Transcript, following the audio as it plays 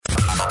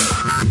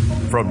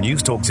From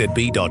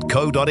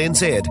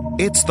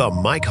newstalkzb.co.nz, it's the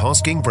Mike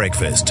Hosking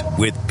Breakfast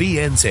with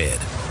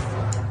BNZ.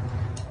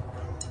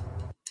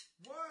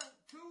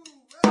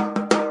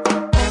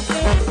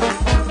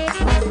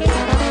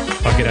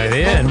 G'day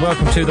there, and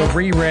welcome to the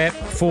rewrap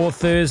for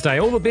Thursday.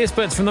 All the best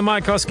bits from the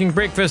Mike Hosking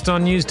Breakfast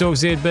on News Talk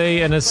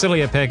ZB in a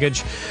sillier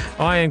package.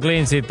 I am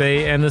Glenn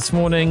ZB, and this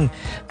morning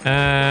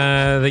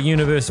the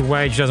universal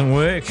wage doesn't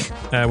work.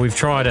 We've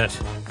tried it.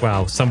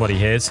 Well, somebody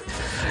has.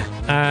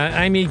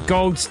 Amy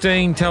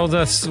Goldstein tells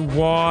us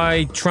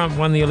why Trump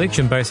won the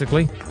election,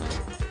 basically.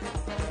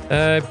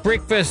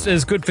 Breakfast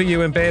is good for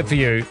you and bad for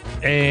you.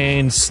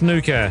 And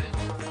snooker.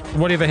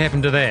 Whatever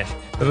happened to that?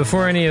 But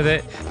before any of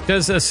that,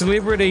 does a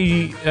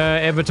celebrity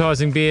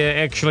advertising beer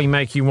actually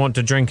make you want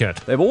to drink it?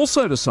 They've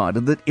also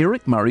decided that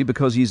Eric Murray,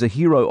 because he's a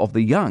hero of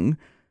the young,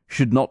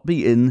 should not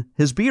be in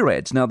his beer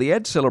ads. Now, the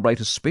ads celebrate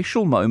a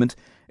special moment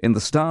in the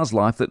star's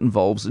life that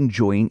involves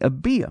enjoying a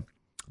beer.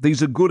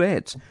 These are good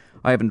ads.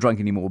 I haven't drunk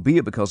any more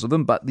beer because of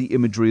them, but the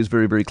imagery is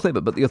very, very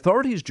clever. But the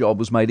authorities' job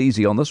was made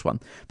easy on this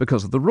one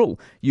because of the rule.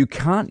 You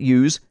can't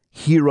use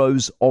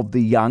heroes of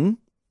the young.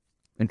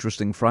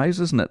 Interesting phrase,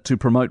 isn't it, to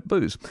promote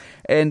booze.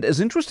 And as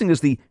interesting as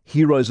the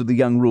heroes of the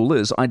young rule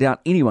is, I doubt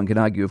anyone can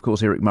argue, of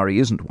course, Eric Murray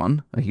isn't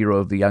one, a hero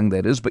of the young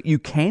that is, but you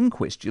can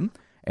question,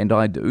 and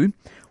I do,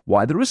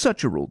 why there is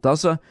such a rule.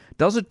 Does a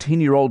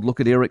 10-year-old look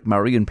at Eric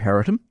Murray and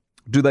parrot him?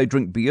 Do they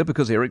drink beer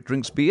because Eric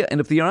drinks beer? And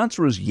if the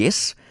answer is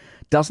yes,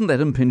 doesn't that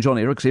impinge on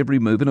Eric's every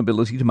move and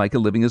ability to make a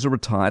living as a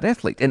retired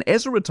athlete? And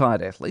as a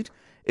retired athlete,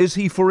 is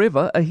he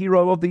forever a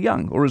hero of the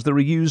young, or is there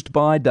a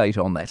used-by date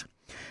on that?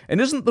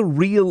 And isn't the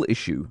real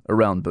issue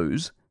around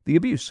booze the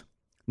abuse,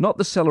 not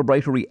the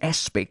celebratory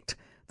aspect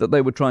that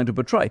they were trying to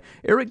portray?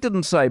 Eric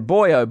didn't say,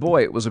 boy, oh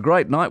boy, it was a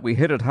great night, we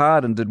hit it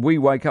hard, and did we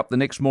wake up the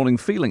next morning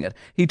feeling it?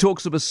 He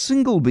talks of a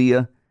single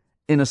beer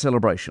in a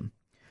celebration.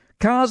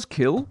 Cars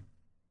kill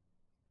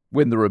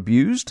when they're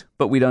abused,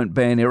 but we don't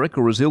ban Eric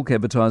or his ilk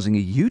advertising a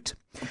ute.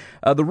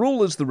 The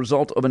rule is the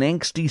result of an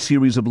angsty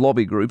series of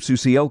lobby groups who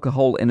see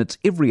alcohol in its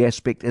every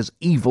aspect as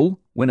evil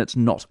when it's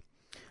not.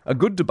 A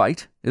good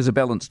debate is a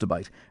balanced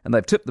debate, and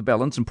they've tipped the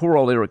balance, and poor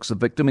old Eric's a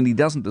victim, and he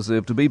doesn't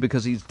deserve to be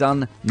because he's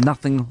done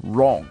nothing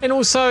wrong. And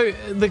also,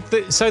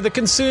 the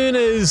concern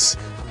is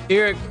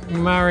Eric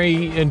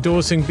Murray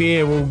endorsing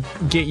beer will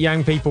get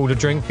young people to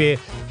drink beer.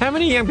 How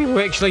many young people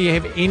actually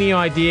have any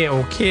idea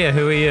or care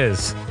who he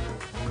is?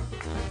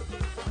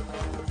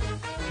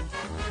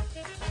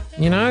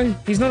 You know,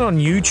 he's not on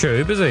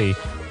YouTube, is he?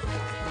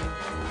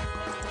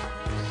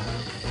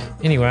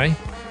 Anyway,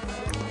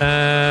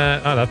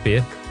 I love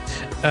beer.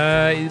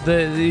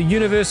 The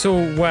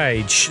universal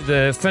wage,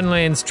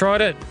 Finland's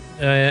tried it,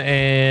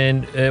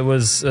 and it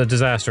was a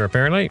disaster,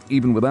 apparently.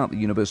 Even without the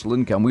universal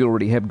income, we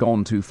already have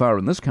gone too far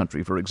in this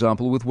country, for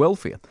example, with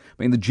welfare. I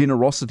mean, the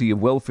generosity of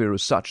welfare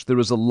is such, there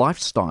is a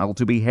lifestyle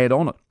to be had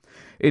on it.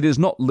 It is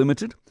not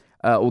limited,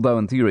 although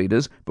in theory it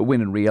is, but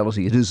when in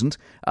reality it isn't.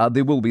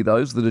 There will be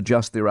those that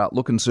adjust their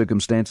outlook and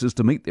circumstances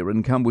to meet their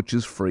income, which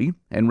is free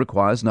and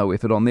requires no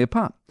effort on their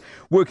part.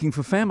 Working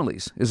for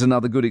families is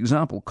another good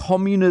example.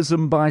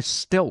 Communism by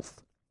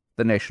stealth,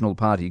 the National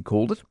Party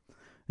called it,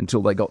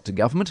 until they got to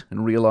government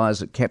and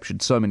realised it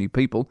captured so many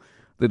people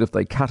that if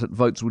they cut it,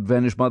 votes would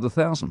vanish by the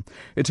thousand.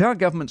 It's how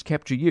governments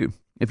capture you.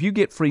 If you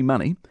get free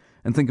money,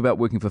 and think about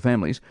working for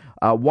families,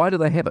 why do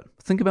they have it?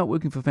 Think about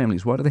working for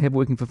families. Why do they have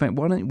working for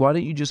families? Why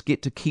don't you just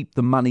get to keep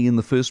the money in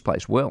the first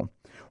place? Well,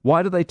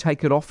 why do they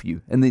take it off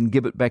you and then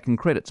give it back in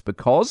credits?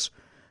 Because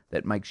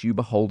that makes you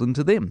beholden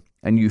to them.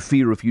 And you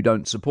fear if you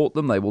don't support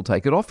them, they will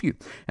take it off you.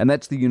 And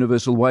that's the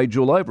universal wage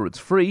all over. It's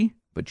free,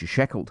 but you're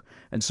shackled.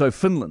 And so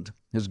Finland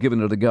has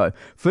given it a go.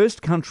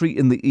 First country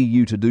in the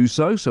EU to do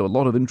so a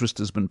lot of interest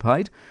has been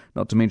paid,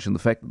 not to mention the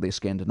fact that they're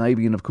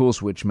Scandinavian, of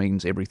course, which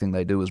means everything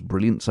they do is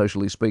brilliant,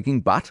 socially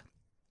speaking, but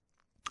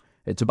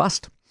it's a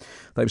bust.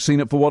 They've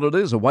seen it for what it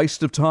is, a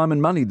waste of time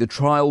and money. The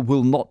trial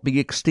will not be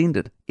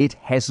extended. It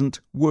hasn't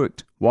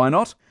worked. Why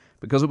not?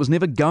 Because it was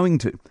never going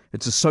to.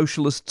 It's a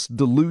socialist's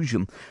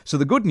delusion. So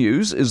the good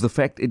news is the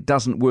fact it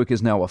doesn't work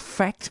is now a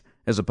fact,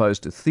 as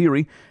opposed to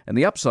theory, and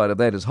the upside of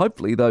that is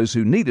hopefully those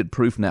who needed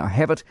proof now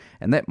have it,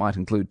 and that might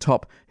include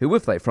TOP, who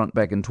if they front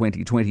back in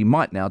 2020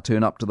 might now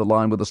turn up to the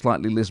line with a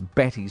slightly less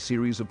batty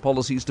series of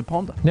policies to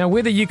ponder. Now,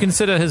 whether you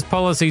consider his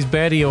policies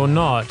batty or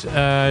not,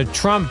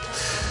 Trump,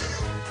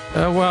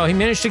 he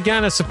managed to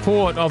garner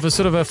support of a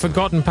sort of a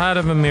forgotten part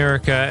of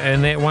America,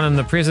 and that won him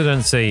the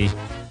presidency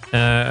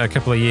a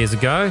couple of years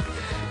ago.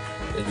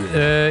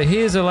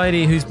 Here's a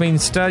lady who's been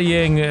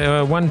studying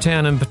one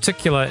town in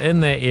particular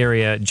in that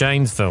area,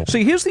 Janesville.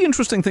 See, here's the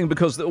interesting thing,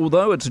 because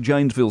although it's a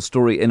Janesville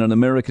story and an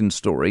American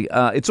story,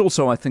 it's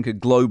also, I think, a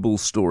global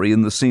story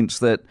in the sense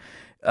that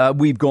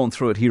we've gone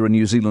through it here in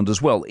New Zealand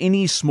as well.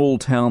 Any small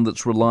town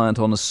that's reliant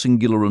on a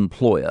singular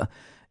employer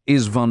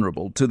is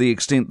vulnerable to the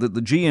extent that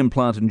the GM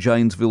plant in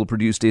Janesville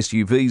produced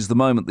SUVs. The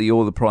moment the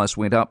oil price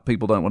went up,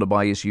 people don't want to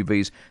buy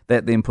SUVs.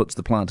 That then puts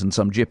the plant in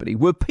some jeopardy.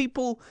 Were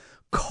people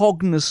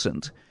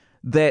cognizant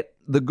that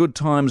the good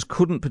times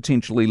couldn't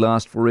potentially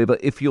last forever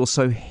if you're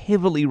so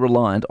heavily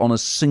reliant on a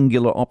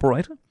singular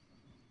operator?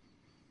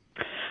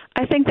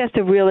 I think that's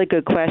a really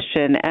good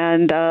question.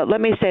 And let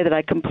me say that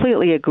I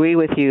completely agree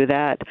with you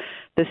that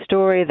the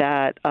story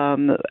that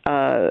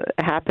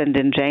happened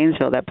in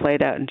Janesville, that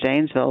played out in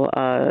Janesville,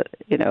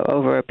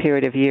 over a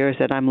period of years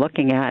that I'm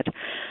looking at,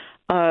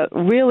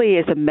 really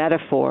is a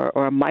metaphor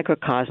or a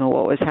microcosm of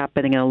what was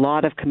happening in a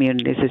lot of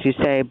communities, as you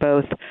say,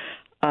 both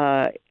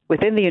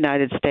within the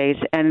United States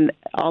and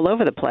all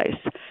over the place.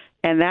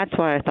 And that's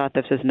why I thought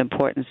this was an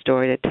important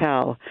story to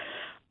tell.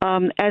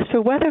 As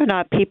for whether or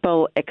not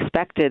people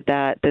expected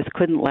that this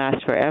couldn't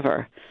last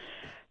forever,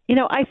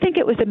 I think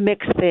it was a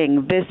mixed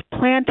thing. This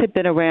plant had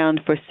been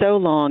around for so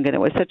long, and it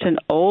was such an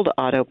old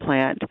auto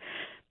plant,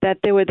 that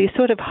there were these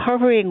sort of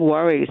hovering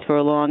worries for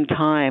a long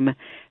time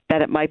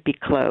that it might be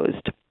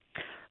closed.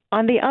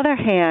 On the other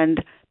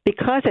hand,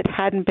 because it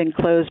hadn't been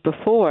closed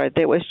before,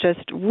 there was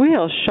just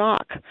real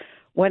shock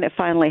when it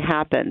finally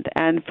happened.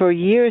 And for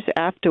years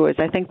afterwards,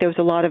 I think there was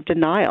a lot of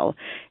denial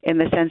in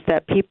the sense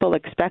that people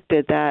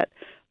expected that,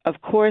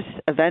 of course,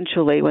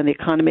 eventually, when the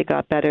economy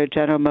got better,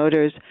 General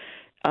Motors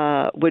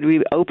would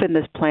reopen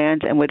this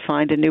plant and would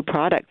find a new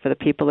product for the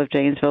people of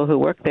Janesville who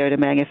worked there to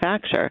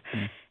manufacture.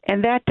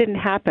 And that didn't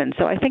happen.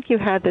 So I think you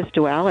had this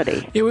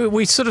duality. Yeah,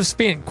 we sort of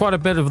spent quite a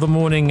bit of the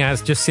morning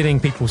as just setting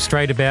people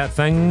straight about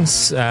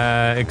things,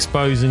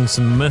 exposing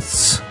some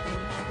myths,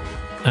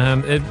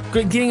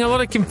 getting a lot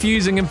of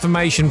confusing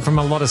information from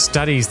a lot of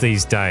studies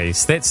these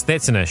days.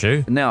 That's an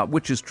issue. Now,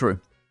 which is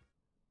true?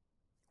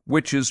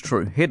 Which is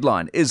true?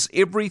 Headline, is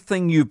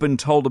everything you've been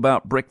told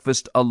about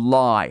breakfast a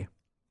lie?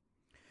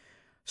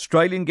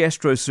 Australian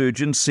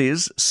gastrosurgeon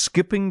says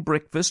skipping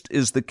breakfast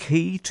is the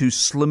key to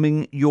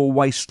slimming your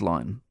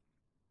waistline.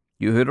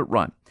 You heard it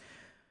right.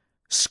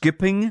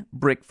 Skipping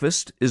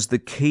breakfast is the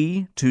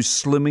key to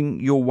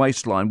slimming your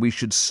waistline. We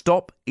should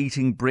stop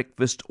eating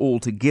breakfast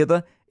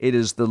altogether. It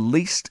is the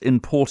least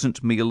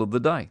important meal of the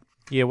day.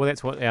 Yeah, well,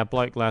 that's what our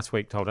bloke last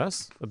week told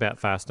us about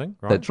fasting,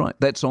 right? That's right.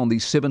 That's on the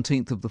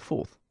 17th of the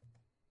 4th.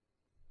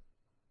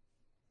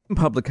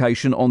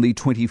 Publication on the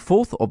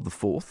 24th of the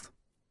 4th.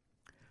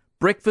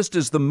 Breakfast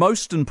is the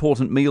most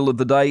important meal of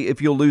the day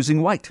if you're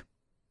losing weight.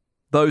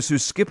 Those who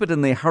skip it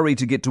in their hurry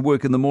to get to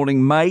work in the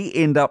morning may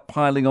end up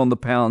piling on the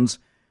pounds.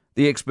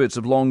 The experts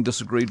have long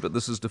disagreed, but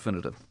this is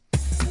definitive.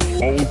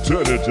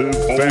 Alternative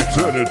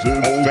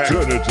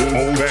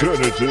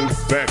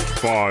fact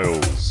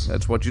files.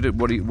 That's what you do.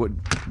 What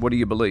do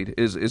you believe?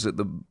 Is it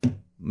the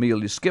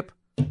meal you skip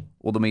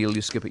or the meal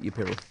you skip at your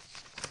peril?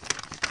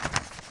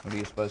 What are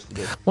you supposed to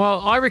do?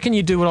 Well, I reckon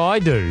you do what I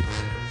do,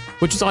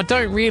 which is I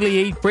don't really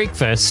eat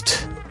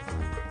breakfast,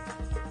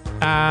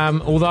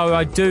 although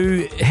I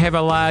do have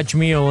a large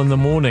meal in the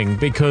morning,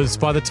 because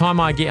by the time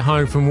I get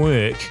home from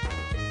work,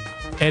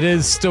 it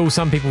is still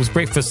some people's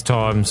breakfast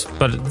times,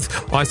 but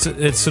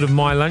it's sort of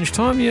my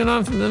lunchtime, you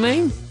know what I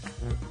mean?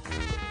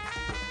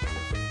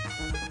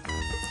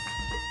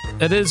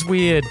 It is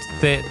weird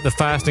that the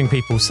fasting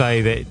people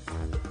say that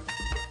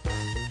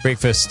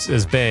breakfast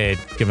is bad,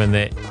 given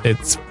that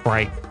it's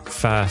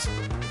breakfast.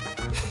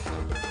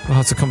 Well,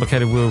 it's a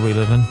complicated world we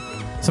live in.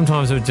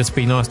 Sometimes it would just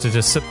be nice to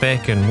just sit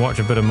back and watch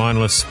a bit of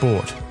mindless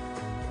sport.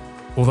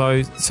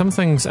 Although some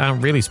things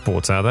aren't really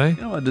sports, are they?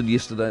 You know what I did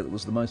yesterday that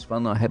was the most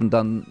fun? I hadn't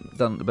done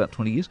it in about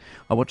 20 years.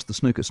 I watched the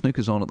snooker.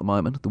 Snooker's on at the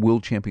moment. The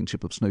World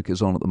Championship of Snooker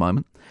is on at the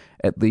moment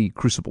at the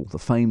Crucible, the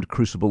famed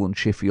Crucible in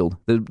Sheffield.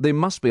 There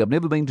must be. I've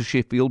never been to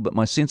Sheffield, but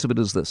my sense of it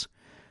is this.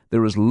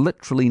 There is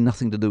literally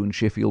nothing to do in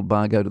Sheffield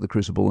bar go to the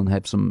Crucible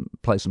and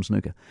play some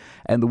snooker.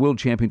 And the World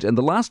Championship. And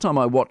the last time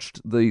I watched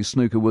the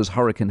snooker was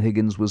Hurricane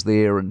Higgins was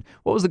there. And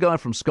what was the guy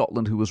from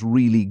Scotland who was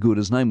really good?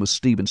 His name was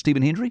Stephen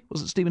Hendry?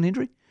 Was it Stephen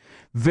Hendry?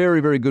 Very,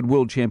 very good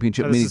World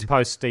Championship. This is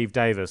post Steve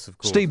Davis, of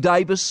course. Steve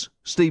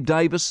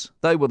Davis.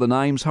 They were the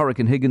names.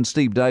 Hurricane Higgins,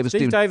 Steve Davis.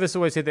 Steve Davis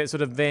always had that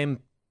sort of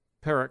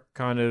vampiric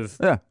kind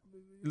of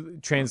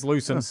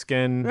translucent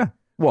skin. Yeah.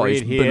 Well,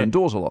 he's been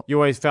indoors a lot. You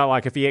always felt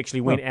like if he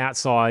actually went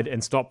outside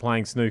and stopped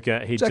playing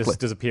snooker, he'd just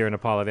disappear in a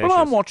pile of ashes. Well,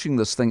 I'm watching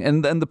this thing,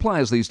 and the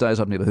players these days,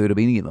 I've never heard of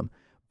any of them.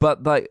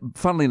 But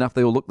funnily enough,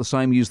 they all look the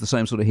same, use the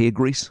same sort of hair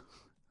grease,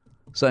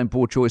 same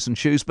poor choice in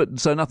shoes,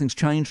 so nothing's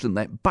changed in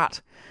that.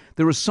 But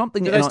there is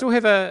something... Do they still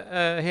have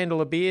a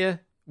handle of beer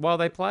while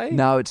they play?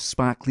 No, it's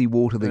sparkly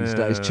water these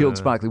days, chilled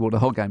sparkly water. The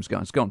whole game's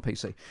going. It's gone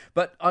PC.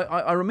 But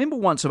I remember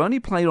once, I've only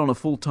played on a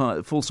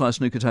full-size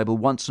snooker table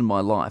once in my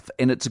life,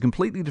 and it's a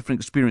completely different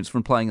experience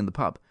from playing in the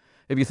pub.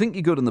 If you think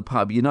you're good in the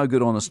pub, you're no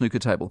good on a snooker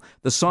table.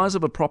 The size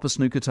of a proper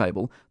snooker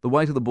table, the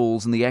weight of the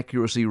balls and the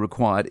accuracy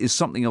required is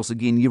something else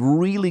again. You've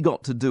really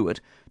got to do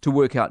it to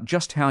work out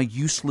just how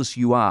useless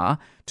you are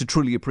to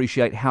truly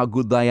appreciate how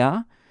good they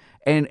are.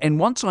 And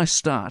once I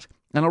start,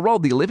 and I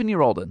rolled the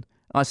 11-year-old in,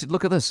 I said,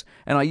 look at this.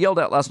 And I yelled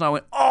out last night, I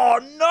went, oh,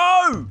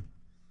 no!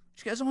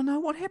 She goes, oh, no,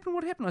 what happened?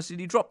 I said,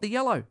 you dropped the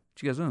yellow.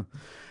 She goes, oh.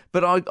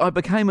 But I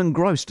became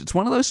engrossed. It's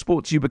one of those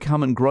sports you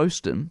become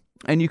engrossed in,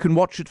 and you can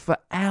watch it for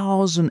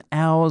hours and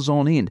hours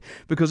on end,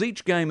 because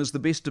each game is the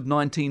best of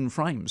 19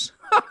 frames.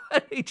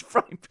 Each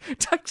frame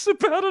takes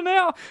about an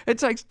hour. It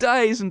takes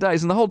days and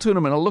days. And the whole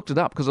tournament, I looked it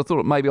up because I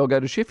thought maybe I'll go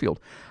to Sheffield.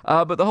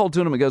 But the whole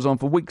tournament goes on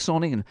for weeks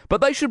on end.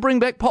 But they should bring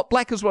back Pot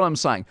Black is what I'm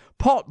saying.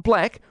 Pot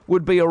Black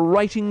would be a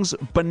ratings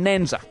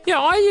bonanza. Yeah,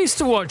 I used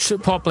to watch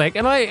Pot Black,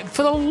 and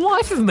for the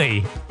life of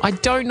me, I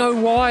don't know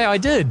why I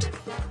did.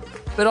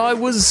 But I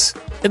was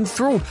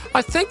enthralled.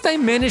 I think they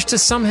managed to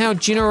somehow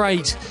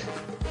generate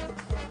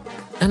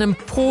an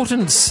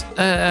importance,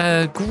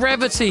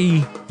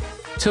 gravity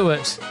to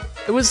it.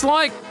 It was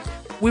like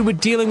we were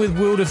dealing with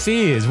world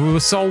affairs. We were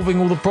solving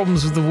all the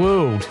problems of the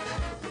world.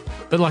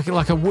 But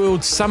like a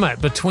world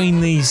summit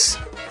between these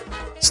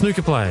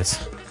snooker players.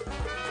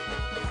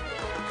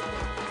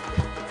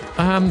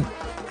 I might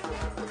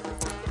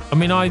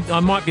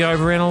be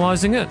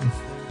overanalyzing it.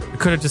 It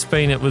could have just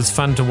been it was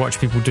fun to watch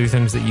people do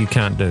things that you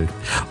can't do.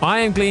 I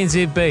am Glenn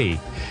ZB.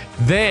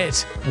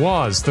 That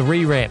was the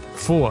rewrap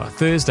for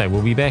Thursday.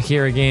 We'll be back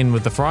here again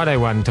with the Friday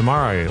one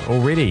tomorrow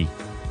already.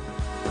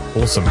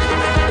 Awesome.